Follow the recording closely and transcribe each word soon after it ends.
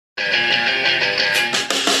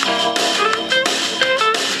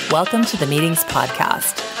Welcome to the Meetings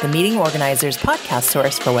Podcast, the meeting organizer's podcast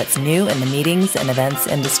source for what's new in the meetings and events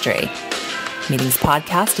industry. Meetings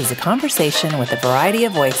Podcast is a conversation with a variety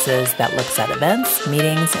of voices that looks at events,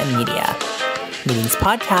 meetings, and media. Meetings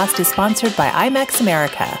Podcast is sponsored by IMEX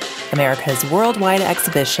America, America's worldwide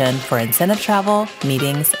exhibition for incentive travel,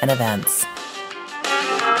 meetings, and events.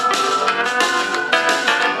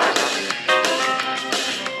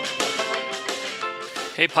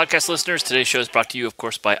 Hey, podcast listeners. Today's show is brought to you, of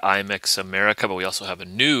course, by IMEX America, but we also have a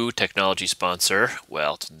new technology sponsor.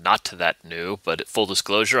 Well, it's not that new, but full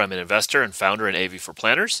disclosure, I'm an investor and founder in AV for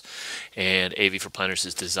Planners, and AV for Planners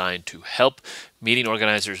is designed to help meeting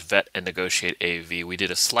organizers vet and negotiate AV. We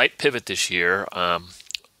did a slight pivot this year.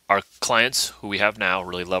 Our clients, who we have now,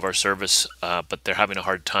 really love our service, but they're having a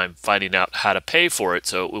hard time finding out how to pay for it.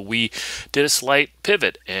 So we did a slight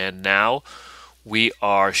pivot, and now we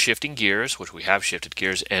are shifting gears, which we have shifted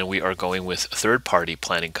gears, and we are going with third-party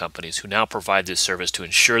planning companies who now provide this service to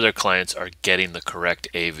ensure their clients are getting the correct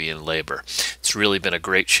AV and labor. It's really been a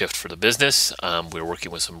great shift for the business. We're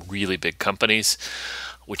working with some really big companies,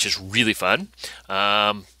 which is really fun.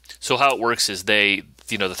 So how it works is the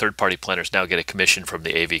third-party planners now get a commission from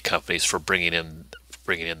the AV companies for bringing in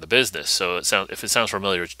the business. So if it sounds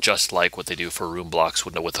familiar, it's just like what they do for room blocks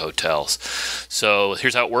with hotels. So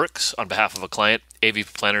here's how it works. On behalf of a client,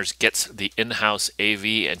 AV Planners gets the in-house AV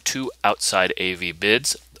and 2 outside AV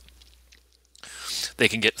bids. They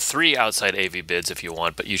can get 3 outside AV bids if you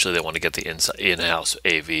want, but usually they want to get the in-house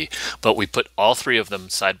AV. But we put all 3 of them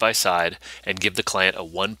side by side and give the client a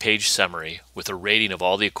 1-page summary with a rating of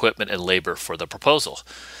all the equipment and labor for the proposal.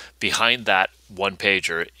 Behind that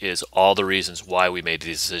 1-pager is all the reasons why we made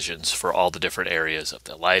these decisions for all the different areas of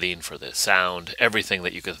the lighting, for the sound, everything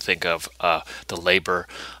that you can think of, the labor,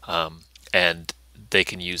 and they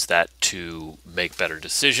can use that to make better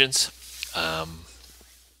decisions.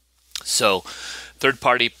 So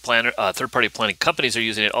third-party planning companies are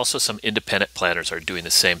using it. Also, some independent planners are doing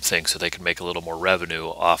the same thing so they can make a little more revenue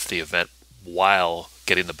off the event while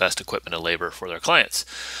getting the best equipment and labor for their clients.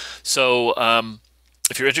 So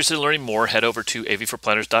if you're interested in learning more, head over to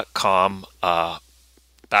avforplanners.com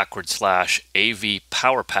 /AV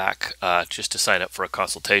Power Pack just to sign up for a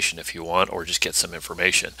consultation if you want, or just get some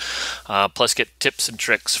information. Plus, get tips and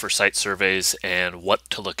tricks for site surveys and what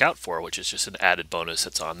to look out for, which is just an added bonus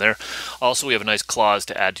that's on there. Also, we have a nice clause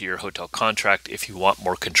to add to your hotel contract if you want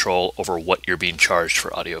more control over what you're being charged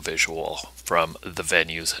for audiovisual from the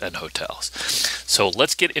venues and hotels. So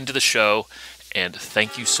let's get into the show, and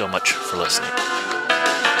thank you so much for listening.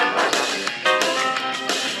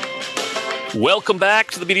 Welcome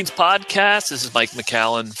back to the Meetings Podcast. This is Mike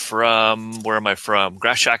McAllen from, where am I from?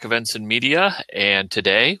 Grass Shack Events and Media. And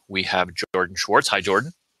today we have Jordan Schwartz. Hi,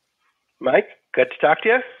 Jordan. Mike, good to talk to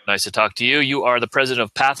you. Nice to talk to you. You are the president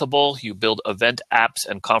of Pathable. You build event apps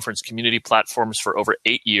and conference community platforms for over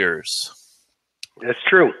 8 years. That's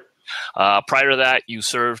true. Prior to that, you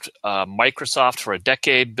served Microsoft for a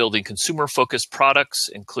decade, building consumer-focused products,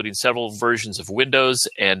 including several versions of Windows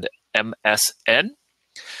and MSN.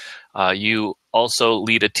 You also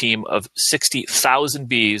lead a team of 60,000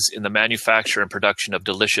 bees in the manufacture and production of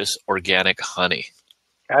delicious organic honey.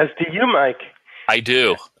 As do you, Mike. I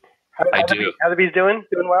do. How are the bees doing?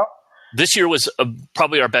 Doing well? This year was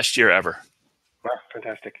probably our best year ever. Wow,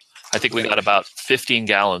 fantastic. I think we got about 15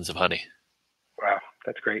 gallons of honey. Wow,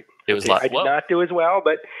 that's great. It was I did not do as well,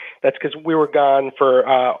 but that's because we were gone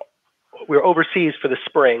for we were overseas for the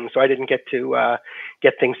spring, so I didn't get to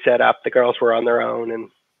get things set up. The girls were on their own, and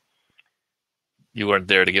you weren't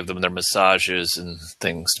there to give them their massages and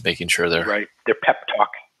things, making sure they're right. Their pep talk.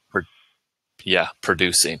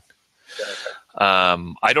 Producing.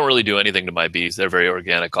 I don't really do anything to my bees. They're very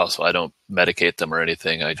organic. Also, I don't medicate them or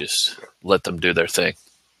anything. I just let them do their thing.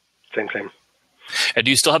 Same. And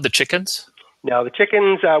do you still have the chickens? No, the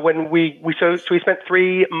chickens. When we spent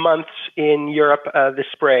 3 months in Europe this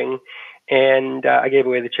spring, and I gave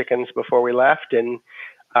away the chickens before we left, and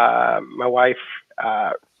my wife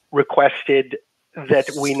requested that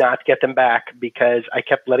we not get them back because I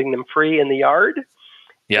kept letting them free in the yard,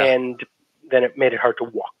 and then it made it hard to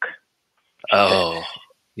walk. Oh,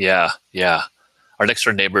 yeah. Our next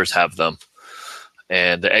door neighbors have them,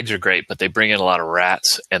 and the eggs are great, but they bring in a lot of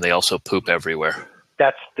rats, and they also poop everywhere.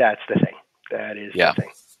 That's the thing. That is the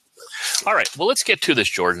thing. All right. Well, let's get to this,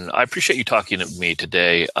 Jordan. I appreciate you talking to me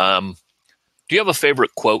today. Do you have a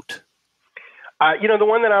favorite quote? The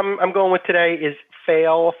one that I'm going with today is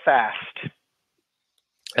 "fail fast."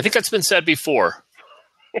 I think that's been said before.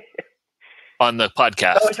 on the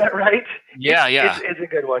podcast. Oh, is that right? Yeah. It's a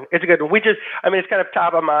good one. It's a good one. It's kind of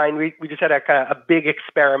top of mind. We just had a big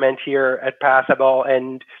experiment here at Pathable,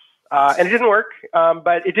 and it didn't work,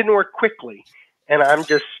 but it didn't work quickly. And I'm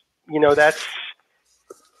just,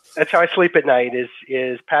 that's how I sleep at night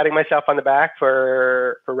is patting myself on the back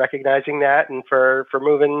for recognizing that and for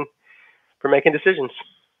making decisions.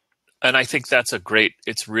 And I think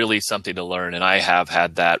it's really something to learn. And I have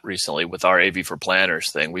had that recently with our AV for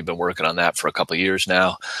Planners thing. We've been working on that for a couple of years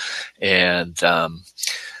now and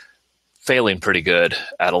failing pretty good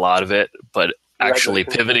at a lot of it, but actually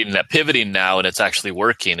pivoting now, and it's actually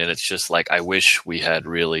working. And it's just like, I wish we had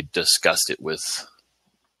really discussed it with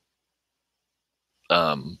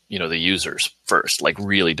the users first, like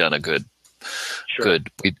really done a good.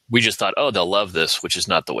 We just thought, they'll love this, which is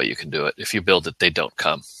not the way you can do it. If you build it, they don't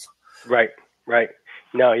come. Right.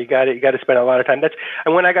 No, you got to spend a lot of time.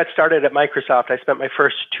 And when I got started at Microsoft, I spent my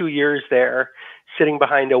first 2 years there sitting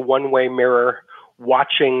behind a one-way mirror,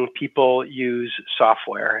 watching people use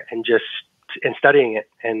software and studying it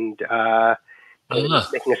and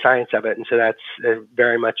making a science of it. And so that's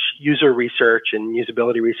very much user research and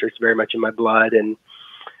usability research, very much in my blood. And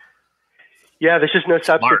yeah, there's just no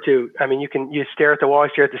substitute. I mean, you stare at the wall,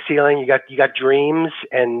 you stare at the ceiling. You got dreams,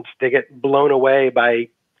 and they get blown away by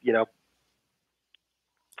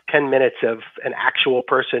 10 minutes of an actual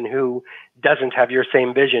person who doesn't have your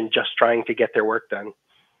same vision, just trying to get their work done.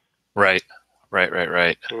 Right. But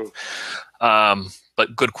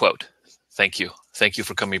good quote. Thank you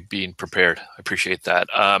for being prepared. I appreciate that.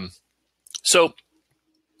 So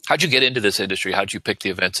how'd you get into this industry? How'd you pick the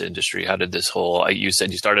events industry? How did this you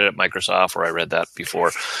said you started at Microsoft, or I read that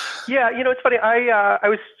before. Yeah. It's funny. I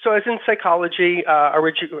was in psychology,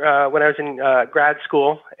 originally, when I was in grad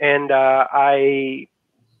school, and I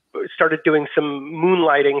started doing some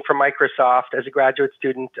moonlighting for Microsoft as a graduate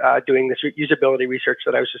student, doing this usability research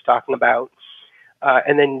that I was just talking about.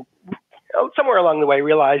 And then somewhere along the way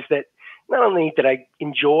realized that not only did I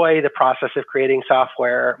enjoy the process of creating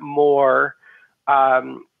software more,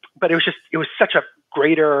 but it was such a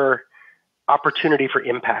greater opportunity for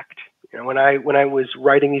impact. When I was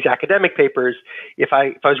writing these academic papers, if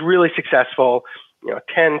I was really successful,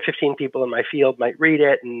 10, 15 people in my field might read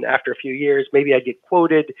it, and after a few years, maybe I'd get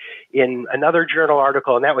quoted in another journal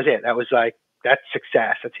article, and that was it. That was like, that's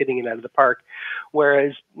success. That's hitting it out of the park.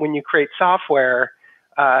 Whereas when you create software,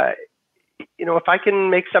 if I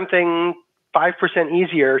can make something 5%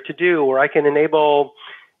 easier to do, or I can enable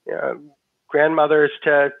grandmothers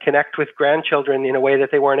to connect with grandchildren in a way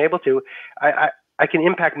that they weren't able to, I can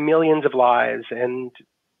impact millions of lives. And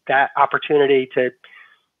that opportunity to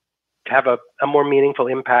have a more meaningful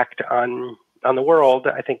impact on the world,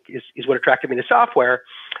 I think is what attracted me to software.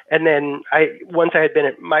 And then once I had been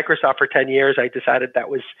at Microsoft for 10 years, I decided that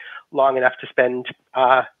was long enough to spend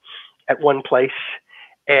at one place.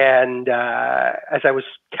 And as I was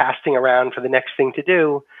casting around for the next thing to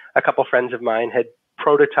do, a couple friends of mine had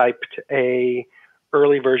prototyped a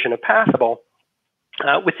early version of Pathable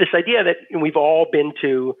with this idea that we've all been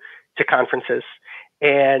to conferences,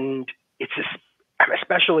 and it's just,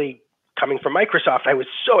 especially coming from Microsoft, I was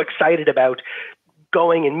so excited about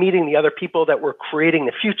going and meeting the other people that were creating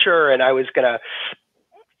the future, and I was going to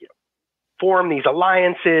form these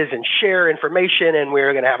alliances and share information, and we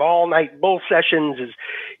were going to have all-night bull sessions,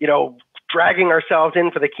 dragging ourselves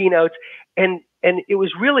in for the keynotes. And it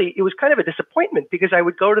was kind of a disappointment, because I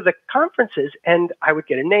would go to the conferences and I would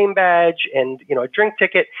get a name badge and, a drink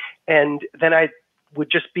ticket. And then I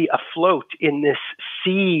would just be afloat in this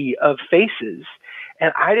sea of faces.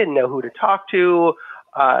 And I didn't know who to talk to.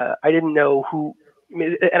 I didn't know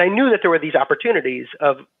and I knew that there were these opportunities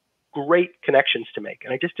of great connections to make,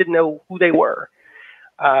 and I just didn't know who they were.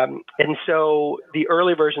 And so the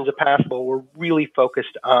early versions of Pathable were really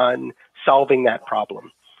focused on solving that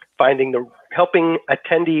problem, helping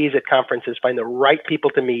attendees at conferences find the right people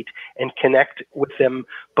to meet and connect with them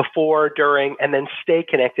before, during, and then stay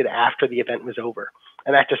connected after the event was over.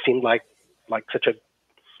 And that just seemed like such a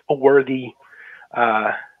worthy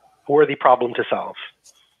problem to solve.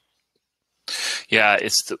 Yeah,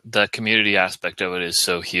 it's the community aspect of it is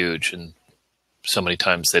so huge, and so many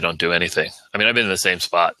times they don't do anything. I mean, I've been in the same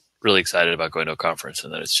spot, really excited about going to a conference,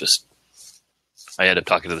 and then it's just, I end up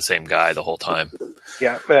talking to the same guy the whole time.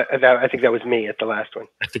 Yeah, I think that was me at the last one.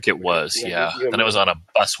 I think it was, yeah. And I was on a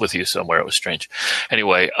bus with you somewhere. It was strange.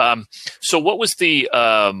 Anyway, so what's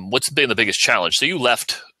been the biggest challenge? So you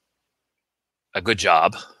left a good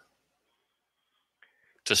job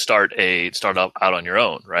to start out on your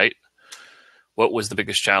own, right? what was the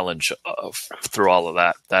biggest challenge through all of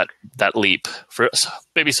that leap? For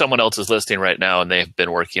maybe someone else is listening right now and they've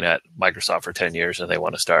been working at Microsoft for 10 years and they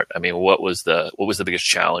want to start. I mean, what was the biggest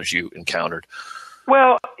challenge you encountered?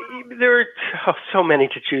 Well, there are so many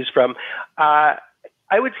to choose from. I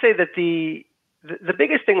would say that the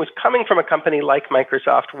biggest thing was coming from a company like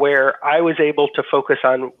Microsoft, where I was able to focus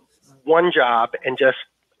on one job and just,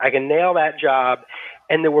 I can nail that job.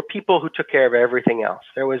 And there were people who took care of everything else.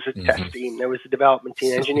 There was a test team, there was a development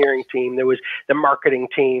team, engineering team, there was the marketing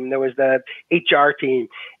team, there was the HR team,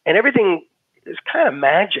 and everything is kind of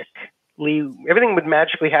everything would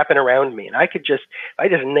magically happen around me. And I just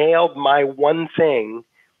nailed my one thing.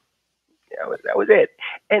 That was it.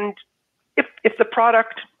 And if the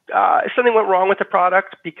product, if something went wrong with the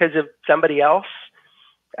product because of somebody else,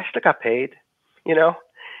 I still got paid, and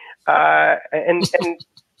I'll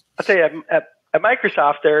tell you, at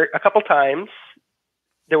Microsoft, there a couple times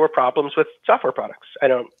there were problems with software products. I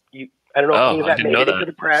don't know if any of that made it into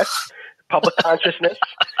the press, public consciousness,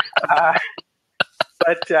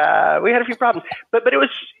 but we had a few problems. But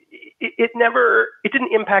it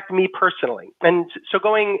didn't impact me personally. And so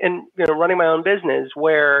going and running my own business,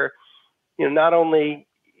 where not only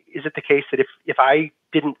is it the case that if I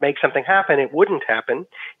didn't make something happen, it wouldn't happen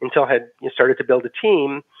until I had started to build a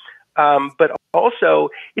team. But also,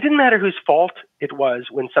 it didn't matter whose fault it was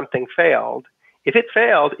when something failed. If it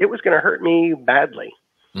failed, it was going to hurt me badly.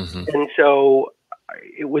 Mm-hmm. And so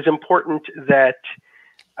it was important that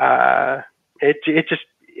it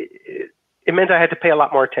meant I had to pay a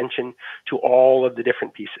lot more attention to all of the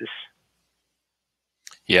different pieces.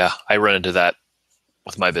 Yeah, I run into that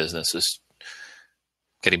with my business, is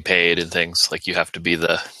getting paid and things. Like, you have to be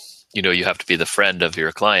the friend of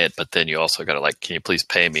your client, but then you also got to can you please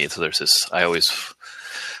pay me? So there's this,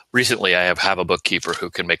 recently I have a bookkeeper who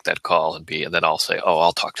can make that call and then I'll say, oh,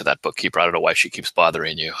 I'll talk to that bookkeeper. I don't know why she keeps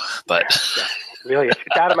bothering you, but really,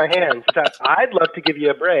 it's out of my hands. I'd love to give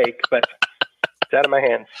you a break, but it's out of my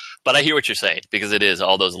hands. But I hear what you're saying, because it is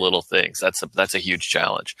all those little things. That's a huge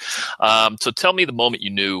challenge. So tell me the moment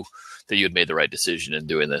you knew that you had made the right decision in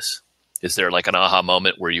doing this. Is there an aha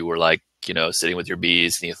moment where you were sitting with your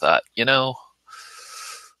bees and you thought,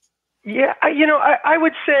 Yeah, I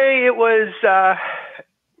would say it was, I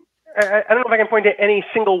don't know if I can point to any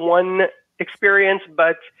single one experience,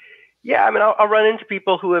 but yeah, I'll run into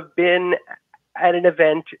people who have been at an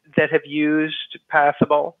event that have used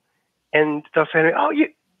Pathable, and they'll say to me, oh,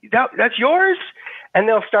 that's yours? And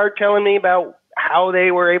they'll start telling me about how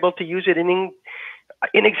they were able to use it in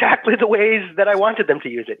exactly the ways that I wanted them to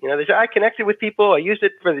use it. They say, I connected with people. I used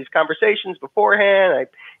it for these conversations beforehand.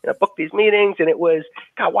 I booked these meetings, and it was,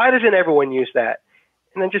 God, why doesn't everyone use that?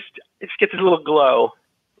 And then it just gets this little glow.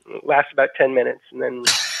 It lasts about 10 minutes, and then.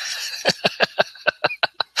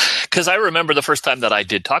 Because I remember the first time that I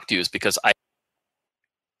did talk to you is because I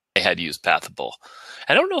had used Pathable.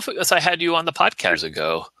 I don't know if it was I had you on the podcast years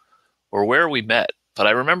ago or where we met, but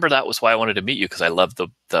I remember that was why I wanted to meet you, because I loved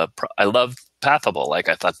I loved Pathable. I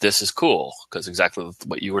thought, this is cool, because exactly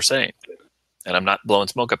what you were saying, and I'm not blowing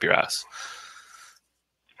smoke up your ass.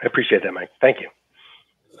 I appreciate that, Mike. Thank you.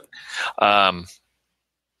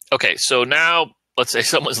 Okay, so now let's say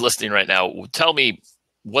someone's listening right now. Tell me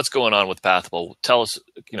what's going on with Pathable. Tell us,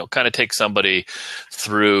 kind of take somebody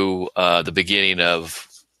through the beginning of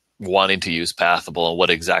wanting to use Pathable and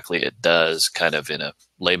what exactly it does, kind of in a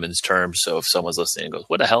layman's terms. So if someone's listening and goes,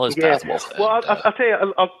 what the hell is Pathable? Well, I'll tell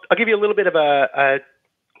you, I'll give you a little bit of a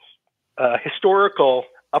historical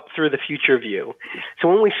up through the future view. So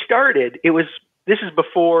when we started, this is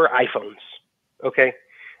before iPhones. Okay.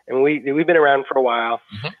 And we've been around for a while.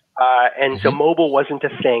 Mm-hmm. So mobile wasn't a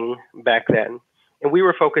thing back then. And we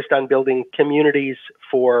were focused on building communities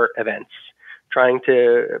for events, trying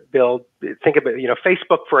to think about,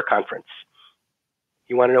 Facebook for a conference.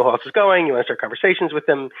 You want to know who else is going. You want to start conversations with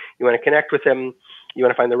them. You want to connect with them. You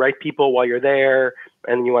want to find the right people while you're there.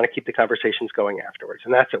 And you want to keep the conversations going afterwards.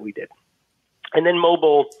 And that's what we did. And then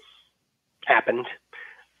mobile happened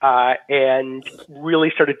and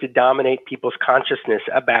really started to dominate people's consciousness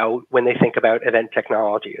about when they think about event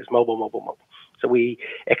technology as mobile. So we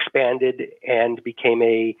expanded and became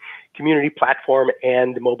a community platform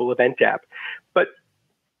and mobile event app. But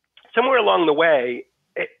somewhere along the way,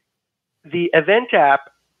 the event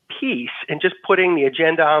app piece and just putting the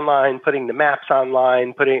agenda online, putting the maps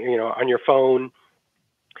online, putting, on your phone,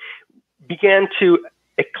 began to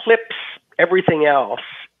eclipse everything else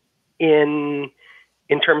in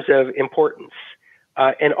terms of importance.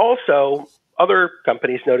 And also, other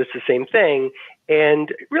companies noticed the same thing.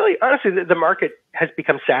 And really, honestly, the market has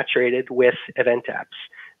become saturated with event apps.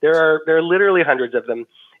 There are literally hundreds of them.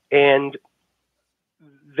 And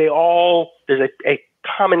there's a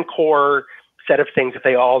common core set of things that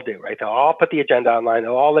they all do, right? They'll all put the agenda online.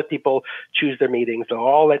 They'll all let people choose their meetings. They'll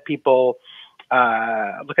all let people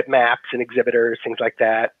look at maps and exhibitors, things like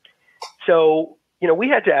that. So, we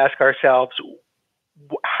had to ask ourselves,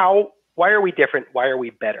 why are we different? Why are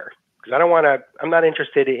we better? Because I'm not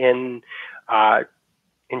interested in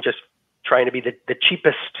just trying to be the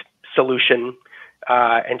cheapest solution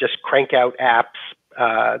and just crank out apps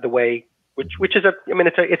the way, which is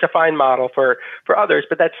it's a fine model for others,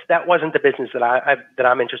 but that wasn't the business that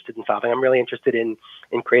I'm interested in solving. I'm really interested in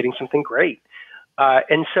creating something great.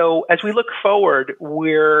 And so as we look forward,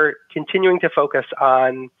 we're continuing to focus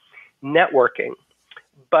on networking,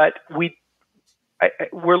 but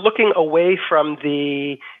we're looking away from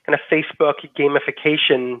the kind of Facebook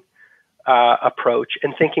gamification approach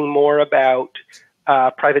and thinking more about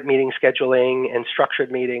private meeting scheduling and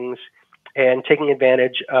structured meetings and taking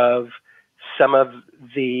advantage of some of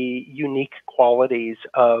the unique qualities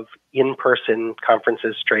of in-person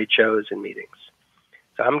conferences, trade shows, and meetings.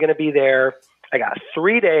 So I'm going to be there. I got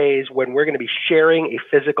 3 days when we're going to be sharing a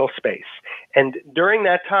physical space. And during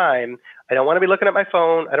that time, I don't want to be looking at my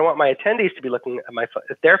phone. I don't want my attendees to be looking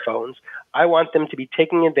at their phones. I want them to be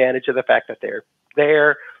taking advantage of the fact that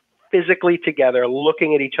they're physically together,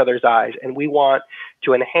 looking at each other's eyes, and we want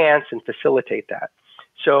to enhance and facilitate that.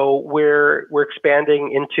 So we're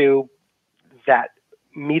expanding into that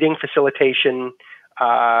meeting facilitation,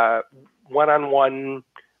 one-on-one,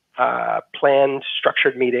 planned,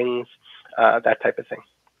 structured meetings, that type of thing.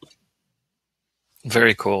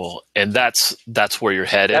 Very cool. And that's where you're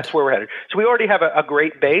headed? That's where we're headed. So we already have a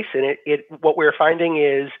great base, and what we're finding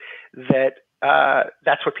is that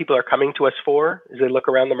that's what people are coming to us for. As they look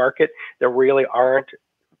around the market, there really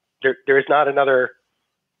there is not another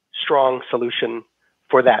strong solution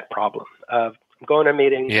for that problem of I'm going to a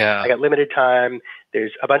meeting. I got limited time.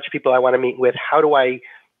 There's a bunch of people I want to meet with. How do I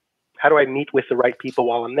meet with the right people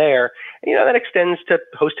while I'm there? And, that extends to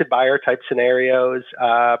hosted buyer type scenarios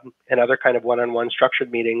and other kind of one-on-one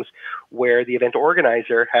structured meetings where the event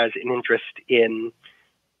organizer has an interest in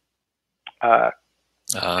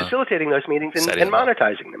facilitating those meetings and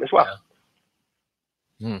monetizing them as well.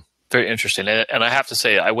 Yeah. Very interesting. And I have to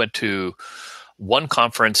say, I went to one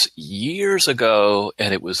conference years ago,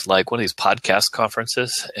 and it was like one of these podcast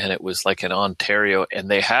conferences, and it was like in Ontario, and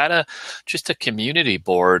they had just a community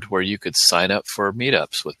board where you could sign up for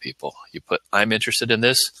meetups with people. You put, I'm interested in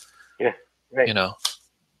this. Yeah, right.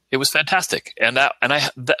 It was fantastic. And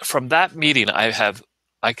from that meeting, I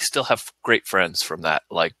still have great friends from that,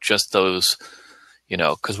 like just those,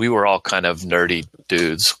 because we were all kind of nerdy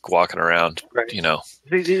dudes walking around, right. There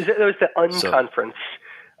was the unconference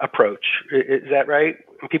approach. Is that right?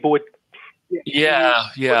 And people would. Yeah.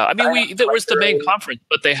 I mean, that was the main conference,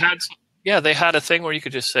 but they had a thing where you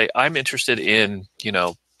could just say, I'm interested in,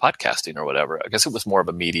 podcasting or whatever. I guess it was more of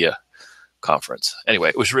a media conference. Anyway,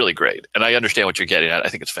 it was really great. And I understand what you're getting at. I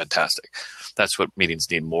think it's fantastic. That's what meetings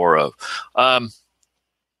need more of.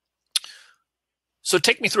 So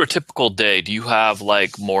take me through a typical day. Do you have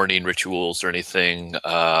like morning rituals or anything,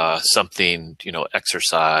 something,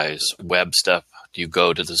 exercise, web stuff? Do you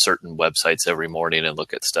go to the certain websites every morning and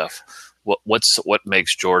look at stuff? What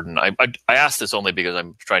makes Jordan? I ask this only because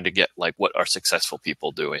I'm trying to get like what are successful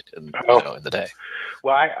people doing in the day.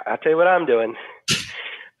 Well, I'll tell you what I'm doing.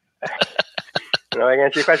 I can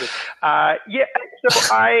answer your question. So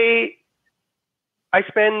I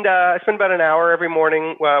spend about an hour every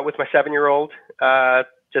morning with my 7-year-old,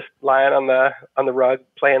 just lying on the rug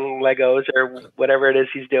playing Legos or whatever it is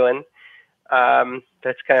he's doing.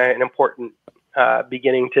 That's kind of an important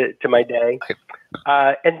beginning to my day.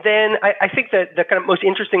 And then I think that the kind of most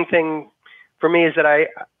interesting thing for me is that I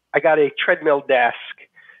got a treadmill desk.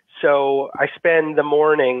 So I spend the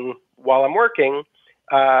morning while I'm working,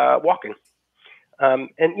 walking. And,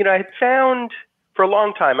 I had found for a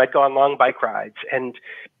long time, I'd go on long bike rides and,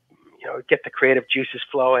 get the creative juices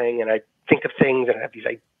flowing, and I'd think of things and I'd have these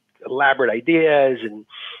elaborate ideas, and,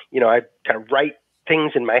 I'd kind of write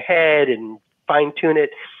things in my head and fine tune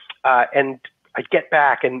it. And I'd get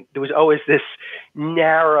back, and there was always this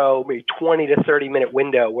narrow, maybe 20 to 30 minute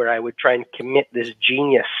window where I would try and commit this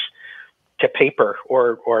genius to paper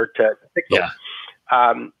or to pixels.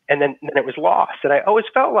 And then it was lost. And I always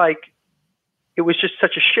felt like it was just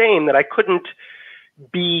such a shame that I couldn't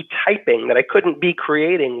be typing, that I couldn't be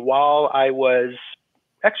creating while I was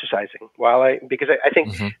exercising, because I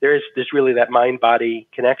think there's really that mind-body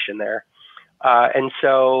connection there. And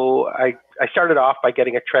so I started off by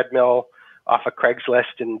getting a treadmill off of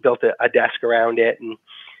Craigslist and built a desk around it, and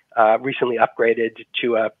recently upgraded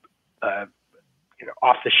to a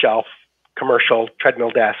off-the-shelf commercial treadmill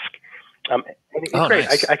desk. And it's great.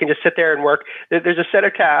 Nice. I can just sit there and work. There's a set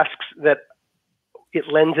of tasks that it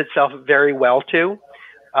lends itself very well to,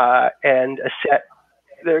 and a set,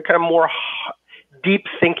 they're kind of more deep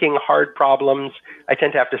thinking, hard problems. I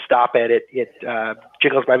tend to have to stop at it. It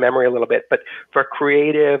jiggles my memory a little bit. But for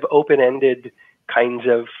creative, open-ended kinds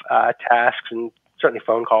of tasks, and certainly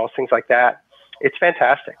phone calls, things like that, it's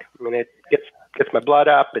fantastic. I mean, it gets my blood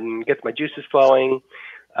up and gets my juices flowing.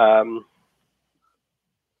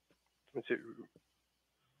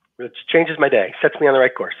 It changes my day, sets me on the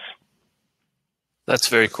right course. That's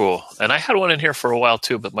very cool. And I had one in here for a while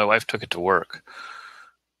too, but my wife took it to work,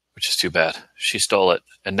 which is too bad. She stole it,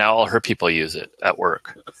 and now all her people use it at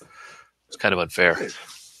work. It's kind of unfair.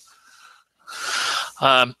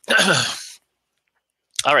 All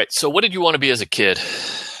right. So what did you want to be as a kid?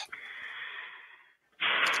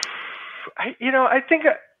 I think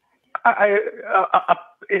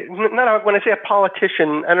not when I say a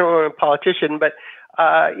politician, I don't know a politician, but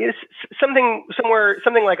something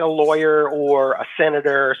like a lawyer or a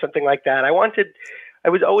senator or something like that. I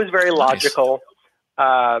was always very logical,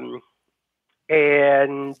 and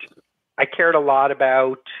I cared a lot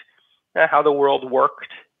about how the world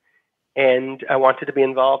worked, and I wanted to be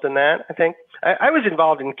involved in that. I think I was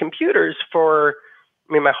involved in computers for,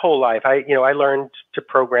 my whole life. I learned to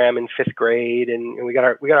program in 5th grade, and we got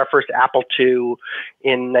our first Apple II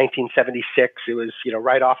in 1976. It was,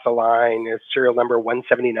 right off the line, serial number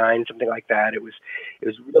 179, something like that. It was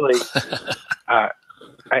really, I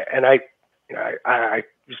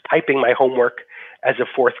was typing my homework as a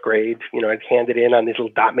 4th grade. I'd hand it in on these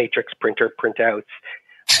little dot matrix printer printouts.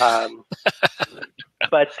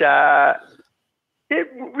 But it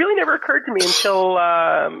really never occurred to me until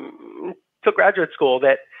graduate school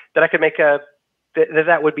that I could make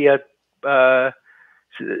that would be a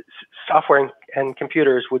software and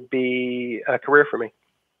computers would be a career for me.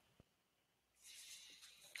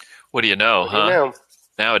 What do you know, What do you know?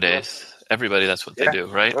 Nowadays, everybody, that's what they do,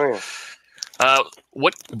 right? Oh, yeah.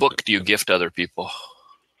 What book do you gift other people?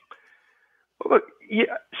 Look,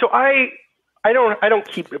 so I don't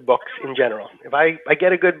keep books in general. If I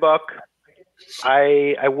get a good book,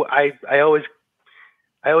 I always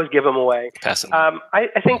give them away.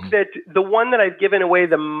 I think that the one that I've given away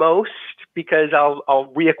the most, because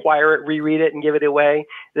I'll reacquire it, reread it, and give it away,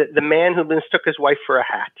 the Man Who Mistook His Wife for a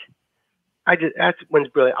Hat. That one's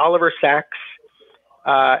brilliant. Oliver Sacks,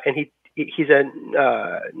 and he's a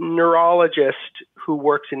neurologist who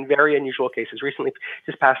works in very unusual cases. Recently,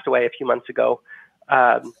 just passed away a few months ago.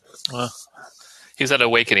 He's at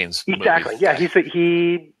Awakenings. Exactly. Movie. Yeah,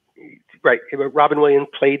 he right. Robin Williams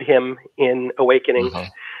played him in Awakening,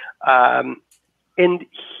 and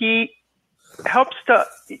he helps us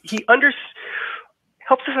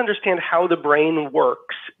understand how the brain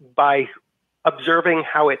works by observing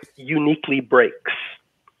how it uniquely breaks.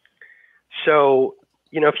 So,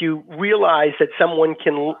 if you realize that someone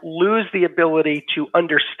can lose the ability to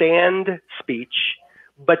understand speech,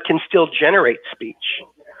 but can still generate speech,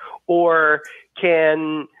 or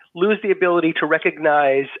can lose the ability to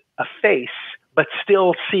recognize a face, but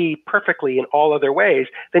still see perfectly in all other ways,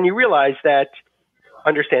 then you realize that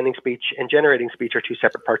understanding speech and generating speech are two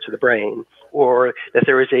separate parts of the brain, or that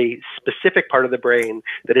there is a specific part of the brain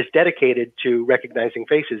that is dedicated to recognizing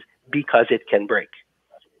faces because it can break.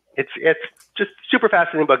 It's just super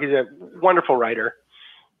fascinating book. He's a wonderful writer.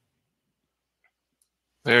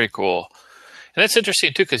 Very cool. And that's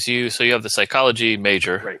interesting too, because you have the psychology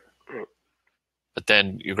major. Right. But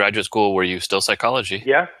then your graduate school, were you still psychology?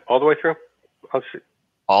 Yeah, all the way through.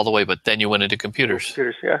 All the way, but then you went into computers.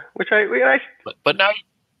 Computers, yeah. Which But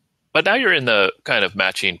now you're in the kind of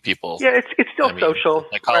matching people. Yeah, it's still social.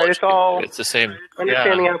 Right? It's the same.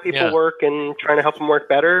 Understanding how people work and trying to help them work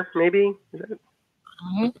better. Maybe. Is that it?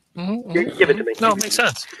 Give it to me. No, it makes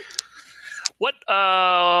sense. What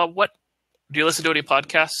do you listen to any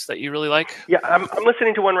podcasts that you really like? Yeah, I'm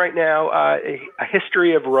listening to one right now, a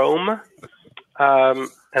history of Rome. And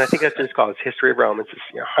I think that's what it's called. It's History of Rome. It's this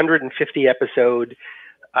 150 episode.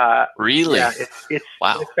 Really? Yeah, it's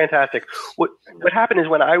wow. It's fantastic. What happened is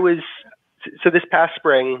when I was this past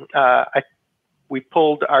spring, we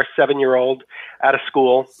pulled our 7-year-old out of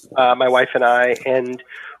school, my wife and I, and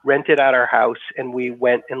rented out our house, and we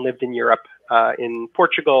went and lived in Europe, in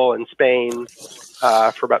Portugal and Spain,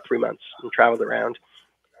 for about 3 months, and traveled around.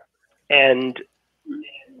 And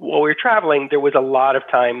while we were traveling, there was a lot of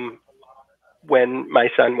time when my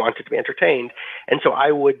son wanted to be entertained. And so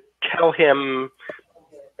I would tell him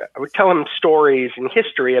stories and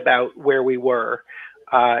history about where we were,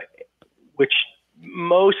 which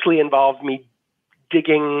mostly involved me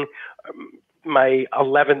digging. my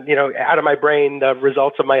 11th, out of my brain, the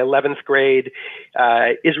results of my 11th grade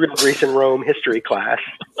Israel, Greece, and Rome history class,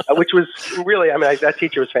 which was really, that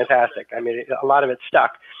teacher was fantastic. A lot of it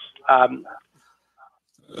stuck.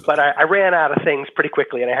 But I ran out of things pretty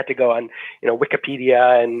quickly, and I had to go on,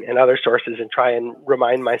 Wikipedia and other sources and try and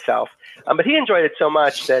remind myself. But he enjoyed it so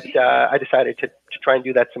much that I decided to try and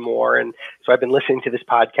do that some more. And so I've been listening to this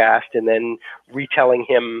podcast and then retelling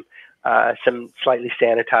him some slightly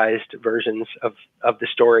sanitized versions of the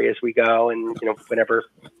story as we go. And whenever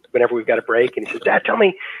we've got a break, and he says, "Dad, tell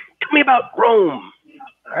me about Rome."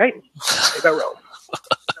 All right, about Rome.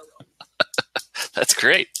 That's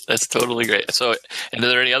great. That's totally great. So, and are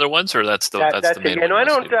there any other ones, or that's the main one? Yeah, no, I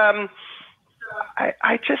don't.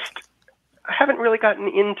 I haven't really gotten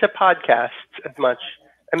into podcasts as much.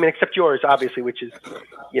 Except yours, obviously, which is,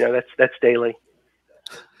 that's daily.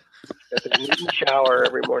 That's a neat shower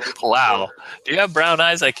every morning. Wow. Do you have brown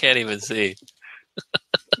eyes? I can't even see.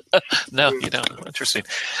 No, you don't. Interesting.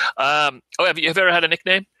 Have you ever had a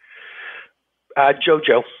nickname?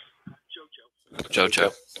 Jojo.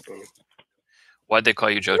 Jojo. Why'd they call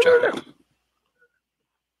you Jojo?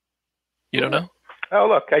 You don't know? Oh,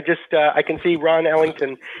 look, I can see Ron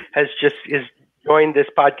Ellington is joined this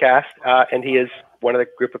podcast, and he is one of the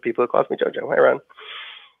group of people who calls me Jojo. Hi, Ron.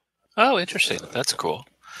 Oh, interesting. That's cool.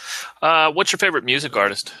 What's your favorite music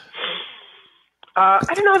artist? I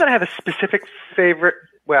don't know that I have a specific favorite.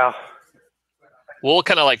 Well,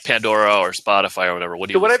 kind of like Pandora or Spotify or whatever.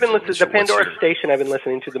 I've been listening to, the Pandora station I've been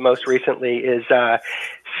listening to the most recently is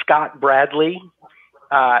Scott Bradley.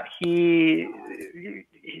 He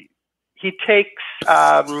takes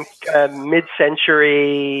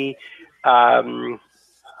mid-century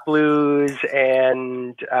blues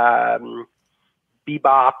and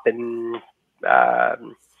bebop and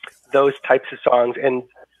those types of songs, and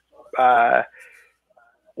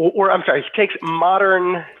he takes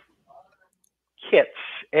modern hits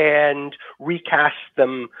and recast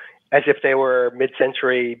them as if they were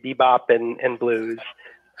mid-century bebop and blues.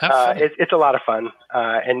 It's a lot of fun,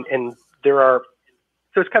 and there are,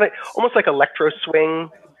 so it's kind of almost like electro swing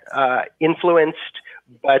influenced,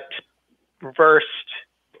 but reversed.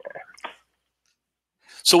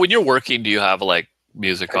 So when you're working, do you have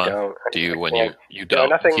music on? Do you when you don't?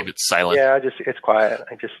 Nothing, keep it silent? Yeah, it's quiet.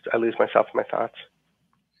 I lose myself in my thoughts.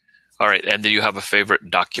 All right, and do you have a favorite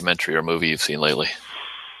documentary or movie you've seen lately?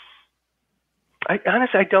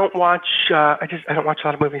 Honestly, I don't watch. I don't watch a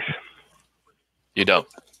lot of movies. You don't.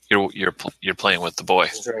 You're playing with the boy.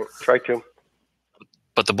 Right. Try to.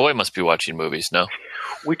 But the boy must be watching movies, no?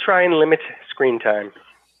 We try and limit screen time.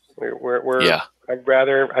 We're yeah. I've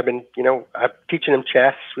been I'm teaching him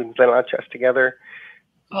chess. We've been playing a lot of chess together.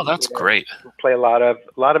 Oh, that's great. We play a lot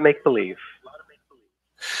of make believe.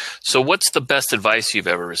 So what's the best advice you've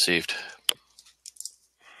ever received?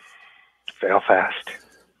 Fail fast.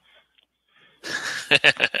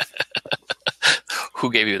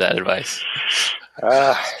 Who gave you that advice?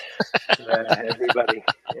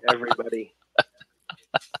 Everybody.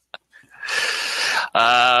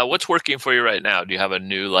 What's working for you right now? Do you have a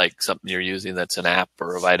new, something you're using that's an app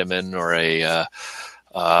or a vitamin or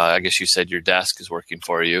I guess you said your desk is working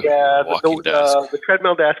for you. Yeah, the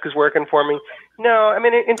treadmill desk is working for me. No,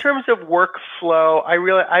 in terms of workflow,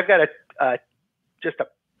 I've got just a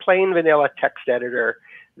plain vanilla text editor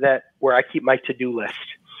where I keep my to-do list.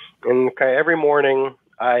 And every morning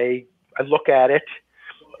I look at it.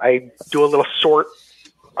 I do a little sort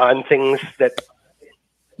on things that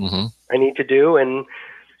I need to do, and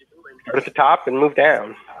start at the top and move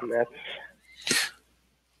down. And that's.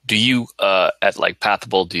 Do you at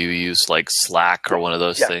Pathable? Do you use Slack or one of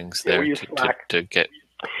those things there to get?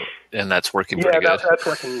 And that's working pretty good. Yeah, that's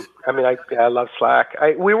working. I love Slack.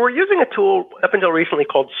 We were using a tool up until recently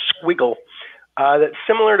called Squiggle, that's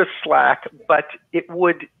similar to Slack, but it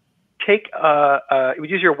would take it would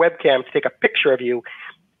use your webcam to take a picture of you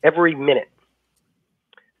every minute.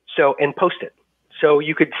 And post it. So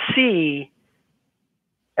you could see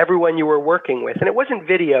everyone you were working with. And it wasn't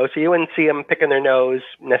video, so you wouldn't see them picking their nose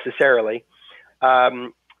necessarily.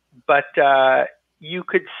 But you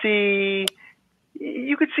could see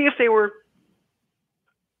if they were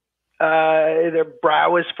their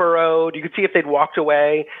brow was furrowed. You could see if they'd walked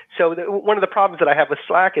away. So one of the problems that I have with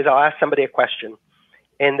Slack is I'll ask somebody a question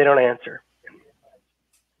and they don't answer.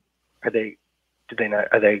 Have they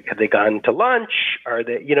gone to lunch? Are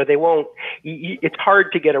they, they won't, it's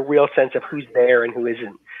hard to get a real sense of who's there and who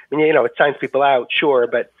isn't. It signs people out, sure,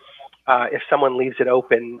 but if someone leaves it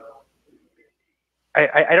open,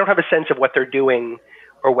 I don't have a sense of what they're doing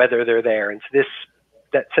or whether they're there. And so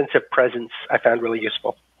that sense of presence I found really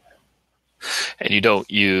useful. And you don't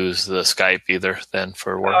use the Skype either then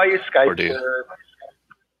for work? I use Skype or do you?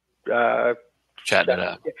 For chatting it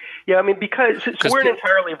up. Yeah, I mean, because we're an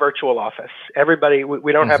entirely virtual office. Everybody,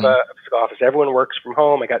 we don't have a physical office. Everyone works from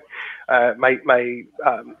home. I got my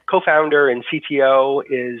co-founder and CTO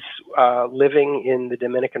is living in the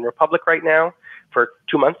Dominican Republic right now for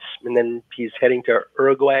 2 months, and then he's heading to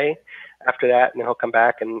Uruguay after that, and then he'll come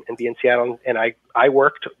back and be in Seattle. And I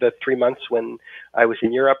worked the 3 months when I was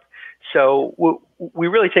in Europe. So we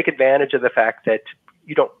really take advantage of the fact that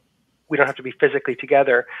we don't have to be physically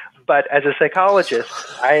together. But as a psychologist,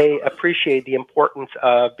 I appreciate the importance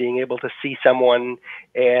of being able to see someone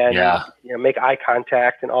and make eye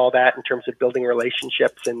contact and all that in terms of building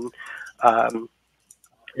relationships. And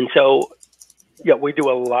so, we do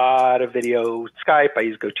a lot of video Skype. I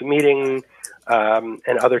use GoToMeeting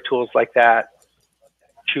and other tools like that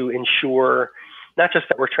to ensure not just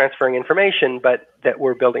that we're transferring information, but that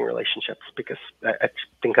we're building relationships, because I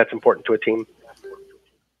think that's important to a team.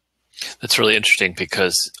 That's really interesting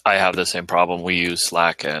because I have the same problem. We use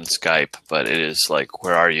Slack and Skype, but it is like,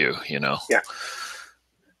 where are you? Yeah.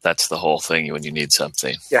 That's the whole thing when you need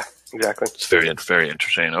something. Yeah, exactly. It's very, very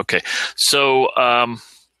interesting. Okay. So,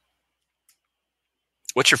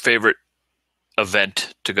 what's your favorite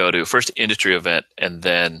event to go to? First industry event, and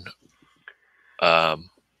then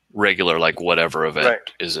regular, like whatever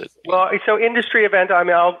event is it? Well, so industry event, I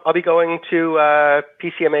mean, I'll be going to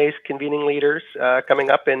PCMA's Convening Leaders coming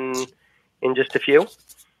up in just a few.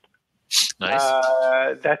 Nice.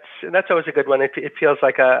 That's always a good one. It feels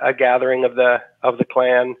like a gathering of the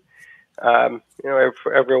clan.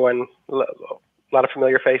 For everyone, a lot of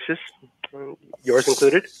familiar faces, yours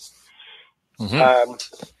included. Mm-hmm.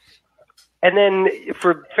 And then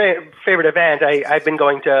for favorite event, I've been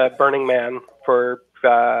going to Burning Man for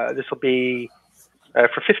this will be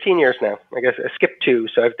for 15 years now. I guess I skipped 2,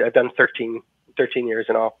 so I've done 13 years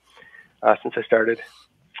in all since I started.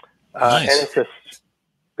 Nice. And it's just,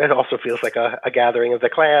 that also feels like a gathering of the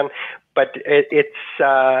clan, but it's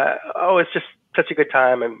just such a good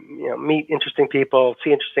time, and meet interesting people,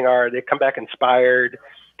 see interesting art. They come back inspired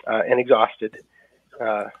and exhausted,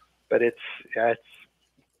 but it's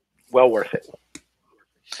well worth it.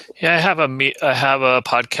 Yeah, I have a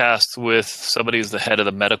podcast with somebody who's the head of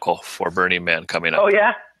the medical for Burning Man coming up. Oh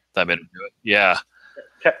yeah, I'm into it. Yeah,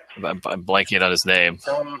 I'm blanking on his name.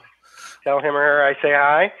 Tell him or her I say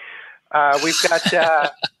hi. We've got,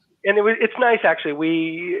 and it's nice actually.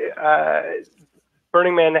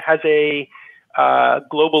 Burning Man has a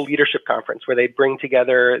global leadership conference where they bring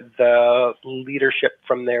together the leadership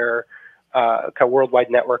from their kind of worldwide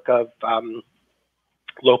network of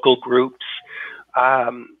local groups.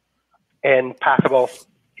 And Pathable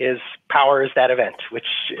powers that event, which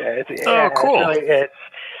cool.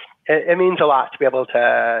 It means a lot to be able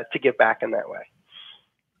to give back in that way.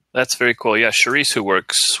 That's very cool. Yeah, Charisse, who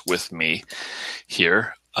works with me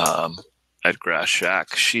here at Grass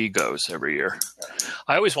Shack, she goes every year.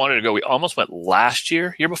 I always wanted to go. We almost went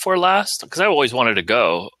year before last, because I always wanted to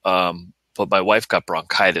go, but my wife got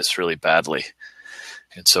bronchitis really badly.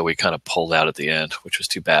 And so we kind of pulled out at the end, which was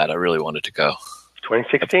too bad. I really wanted to go.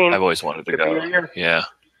 2016. I've always wanted to go. Yeah.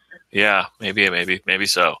 Yeah, maybe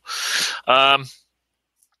so.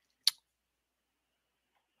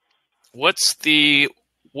 What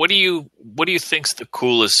do you think's the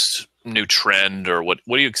coolest new trend, or what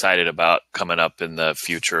are you excited about coming up in the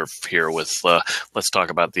future here with let's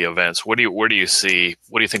talk about the events. Where do you see,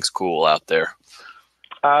 what do you think's cool out there?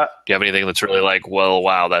 Do you have anything that's really like, well,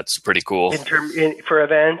 wow, that's pretty cool? For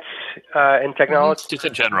events and technology? Just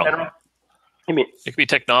in general. You mean? It could be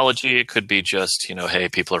technology. It could be just, hey,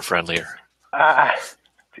 people are friendlier.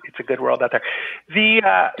 It's a good world out there.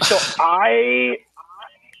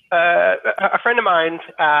 A friend of mine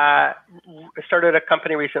started a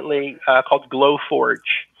company recently called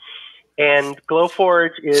Glowforge. And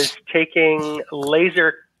Glowforge is taking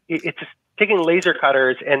laser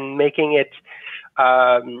cutters and making it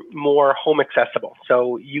more home accessible.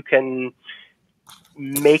 So you can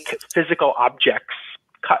make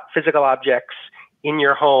cut physical objects in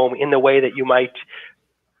your home in the way that you might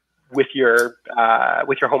with your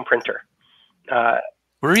home printer.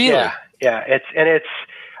 Really? Yeah.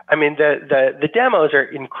 I mean, the demos are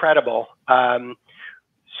incredible.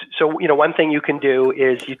 So, one thing you can do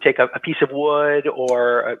is you take a piece of wood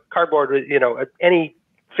or a cardboard, any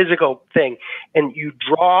physical thing, and you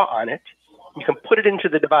draw on it. You can put it into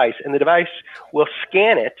the device, and the device will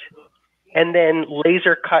scan it and then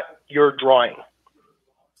laser cut your drawing.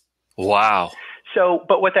 Wow. So,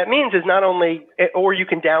 but what that means is not only, or you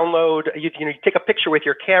can download, you take a picture with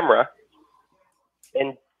your camera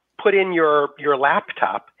and put in your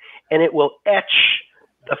laptop, and it will etch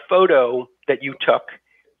the photo that you took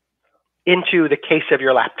into the case of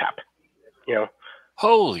your laptop.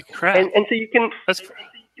 Holy crap! And so you can.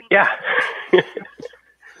 Yeah.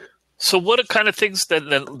 So what kind of things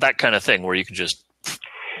that kind of thing where you can just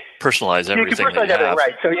personalize everything you can personalize that you have?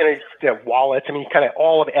 Right. So wallets. I mean, kind of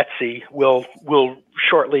all of Etsy will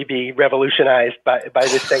shortly be revolutionized by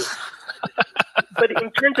this thing. But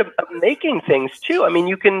in terms of making things too, I mean,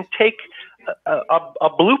 you can take a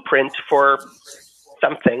blueprint for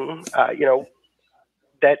something,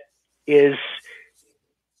 that is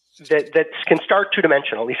that can start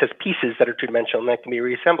two-dimensional. He says pieces that are two-dimensional and that can be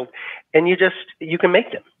reassembled, and you can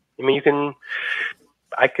make them. I mean, you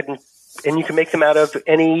can make them out of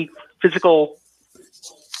any physical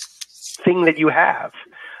thing that you have.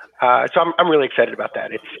 So I'm really excited about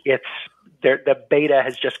that. The beta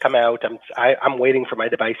has just come out. I'm waiting for my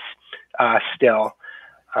device still.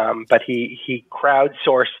 But he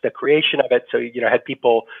crowdsourced the creation of it. So, had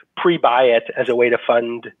people pre-buy it as a way to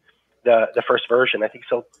fund the first version. I think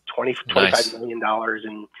so $25 million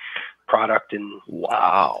in product and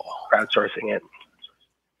wow, crowdsourcing it.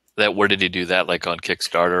 Where did he do that? Like on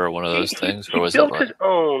Kickstarter or one of those things? Or was he built his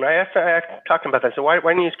own. I talked about that. So why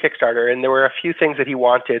didn't he use Kickstarter? And there were a few things that he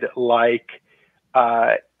wanted, like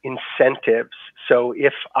incentives. So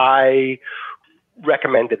if I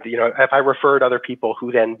recommended, if I referred other people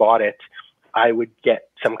who then bought it, I would get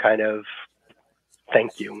some kind of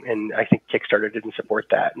thank you. And I think Kickstarter didn't support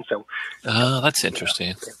that. And so, that's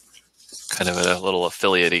interesting. Kind of a little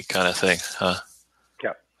affiliate-y kind of thing, huh?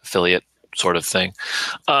 Yeah. Affiliate sort of thing.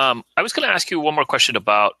 I was going to ask you one more question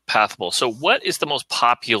about Pathable. So what is the most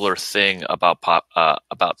popular thing about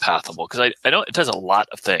Pathable? Because I know it does a lot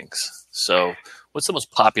of things. So what's the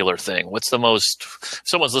most popular thing? What's the most? If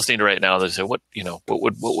someone's listening right now, they say, what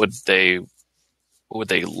would they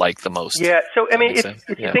like the most? Yeah. So I mean,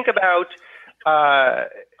 if you think about,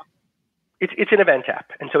 it's an event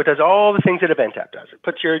app, and so it does all the things that event app does. It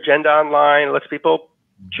puts your agenda online, it lets people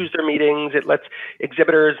choose their meetings, it lets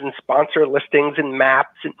exhibitors and sponsor listings and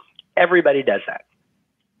maps, and everybody does that.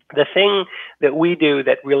 The thing that we do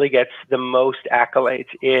that really gets the most accolades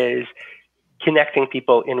is connecting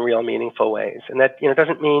people in real meaningful ways. And that,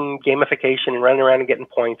 doesn't mean gamification and running around and getting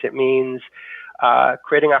points. It means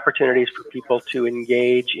creating opportunities for people to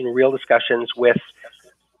engage in real discussions with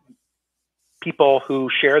people who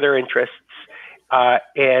share their interests,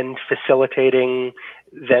 and facilitating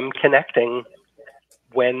them connecting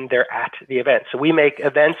when they're at the event. So we make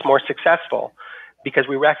events more successful because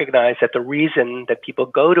we recognize that the reason that people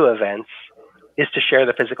go to events is to share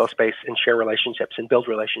the physical space and share relationships and build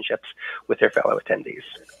relationships with their fellow attendees.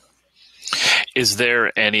 Is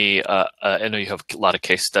there any, I know you have a lot of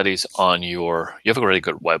case studies on you have a really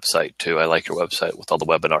good website too. I like your website with all the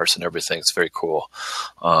webinars and everything. It's very cool.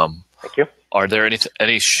 Thank you. Are there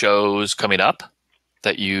any shows coming up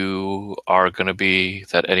that you are going to be,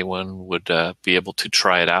 that anyone would be able to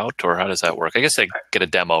try it out, or how does that work? I guess they get a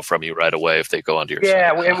demo from you right away if they go onto your site.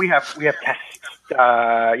 Yeah, and we have test,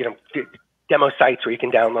 demo sites where you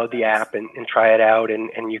can download the app and try it out,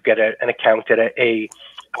 and you get an account at a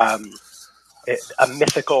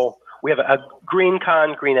mythical. We have a Green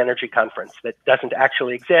Energy Conference that doesn't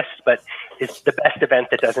actually exist, but it's the best event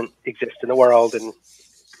that doesn't exist in the world, and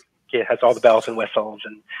it has all the bells and whistles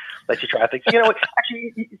and lets you try things.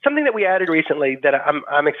 Actually, something that we added recently that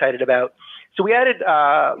I'm excited about. So we added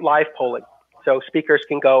live polling. So speakers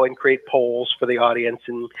can go and create polls for the audience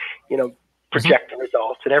and, project the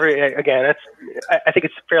results. And I think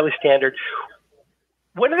it's fairly standard.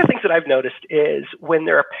 One of the things that I've noticed is when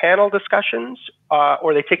there are panel discussions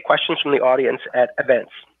or they take questions from the audience at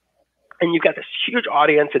events, and you've got this huge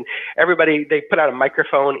audience and everybody, they put out a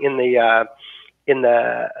microphone in the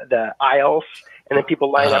aisles, and then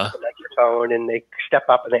people line up the microphone and they step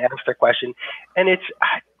up and they ask their question. And it's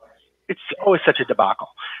always such a debacle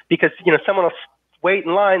because, someone will wait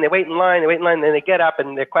in line, and then they get up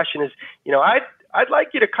and their question is, I'd like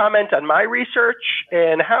you to comment on my research,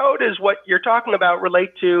 and how does what you're talking about relate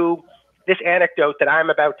to this anecdote that I'm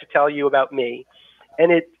about to tell you about me?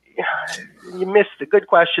 And you missed the good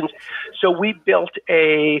questions. So we built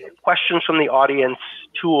a questions from the audience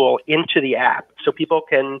tool into the app so people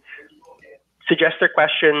can suggest their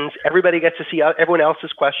questions. Everybody gets to see everyone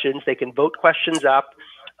else's questions. They can vote questions up.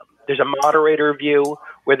 There's a moderator view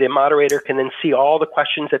where the moderator can then see all the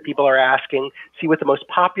questions that people are asking, see what the most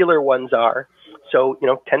popular ones are. So,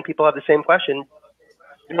 10 people have the same question.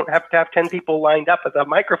 You don't have to have 10 people lined up with a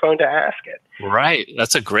microphone to ask it. Right.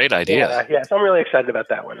 That's a great idea. Yeah. So I'm really excited about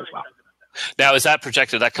that one as well. Now, is that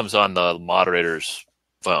projected? That comes on the moderator's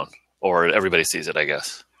phone, or everybody sees it, I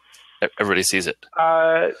guess? Everybody sees it.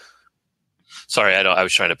 Sorry, I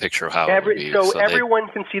was trying to picture how it would be. So everyone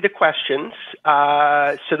can see the questions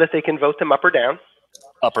so that they can vote them up or down.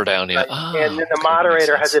 Up or down, yeah. And then the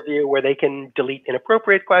moderator has a view where they can delete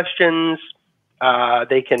inappropriate questions.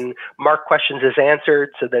 They can mark questions as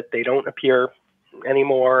answered so that they don't appear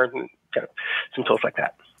anymore. And, some tools like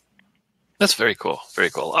that. That's very cool. Very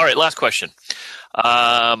cool. All right, last question.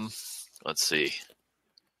 Let's see.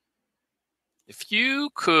 If you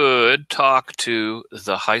could talk to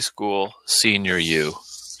the high school senior you,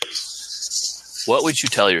 what would you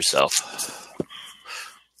tell yourself?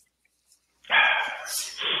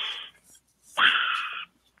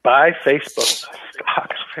 Buy Facebook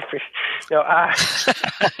stocks. No,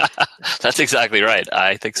 That's exactly right.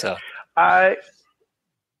 I think so.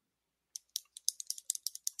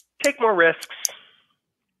 Take more risks.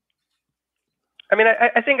 I mean,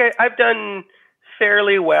 I think I've done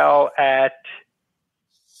fairly well at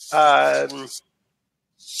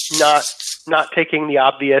not taking the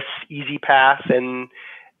obvious easy path and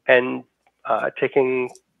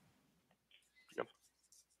taking,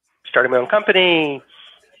 starting my own company,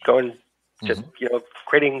 going to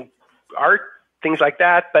creating art, things like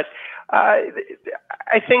that. But I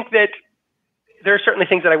think that there are certainly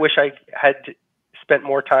things that I wish I had spent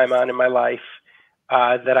more time on in my life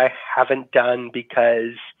that I haven't done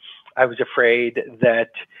because I was afraid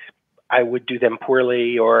that I would do them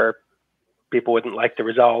poorly or people wouldn't like the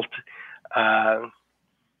result. And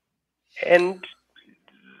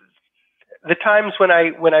the times when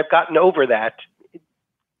I've gotten over that,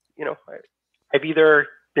 I've either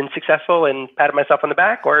been successful and patted myself on the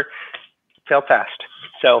back or failed fast.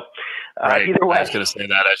 So right. Either way. I was going to say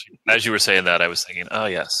that as you were saying that, I was thinking, oh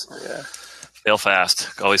yes, yeah. Fail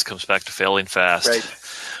fast. Always comes back to failing fast. Right.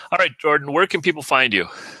 All right, Jordan, where can people find you?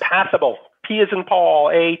 Pathable. P as in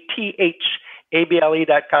Paul,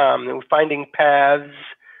 ATHABLE.com. And we're finding paths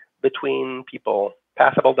between people.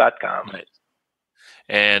 Pathable.com. Right.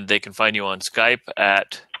 And they can find you on Skype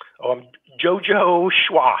at?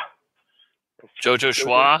 Jojoschwa.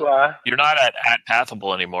 Jojoschwa? You're not at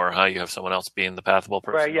Pathable anymore, huh? You have someone else being the Pathable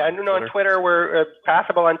person? Right, yeah. I don't know. On Twitter, we're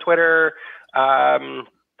Pathable on Twitter.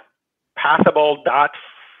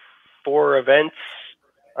 Pathable.for events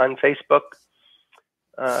on Facebook.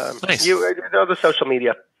 Nice. All the social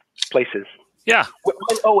media places. Yeah. And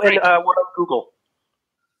we're on Google.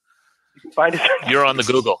 You can find us. You're on the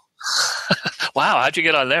Google. Wow, how'd you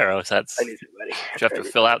get on there? I need somebody. Did you have to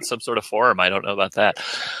fill out some sort of form? I don't know about that.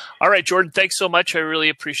 All right, Jordan, thanks so much. I really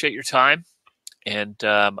appreciate your time. And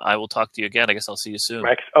I will talk to you again. I guess I'll see you soon.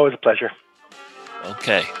 Max, always a pleasure.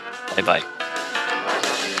 Okay. Bye-bye.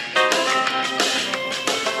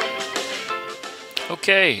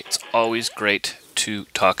 Okay, it's always great to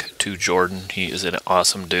talk to Jordan. He is an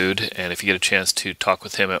awesome dude, and if you get a chance to talk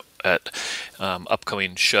with him at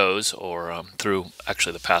upcoming shows or through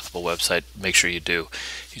actually the Pathable website, make sure you do.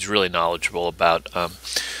 He's really knowledgeable about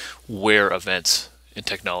where events in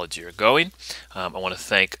technology are going. I want to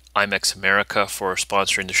thank IMEX America for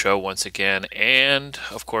sponsoring the show once again, and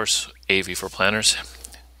of course AV for Planners.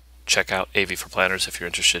 Check out AV for Planners if you're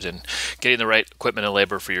interested in getting the right equipment and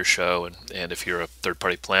labor for your show, and if you're a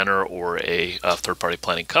third-party planner or a third-party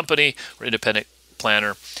planning company or independent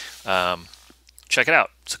planner, check it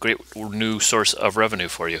out. It's a great new source of revenue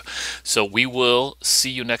for you. So we will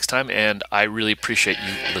see you next time, and I really appreciate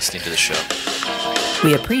you listening to the show.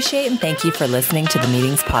 We appreciate and thank you for listening to the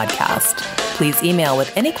Meetings Podcast. Please email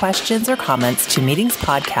with any questions or comments to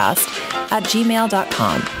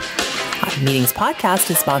meetingspodcast@gmail.com. Meetings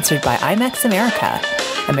Podcast is sponsored by IMEX America,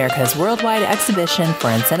 America's worldwide exhibition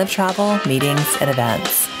for incentive travel, meetings, and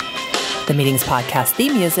events. The Meetings Podcast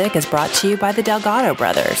theme music is brought to you by the Delgado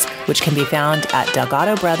Brothers, which can be found at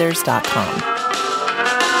delgadobrothers.com.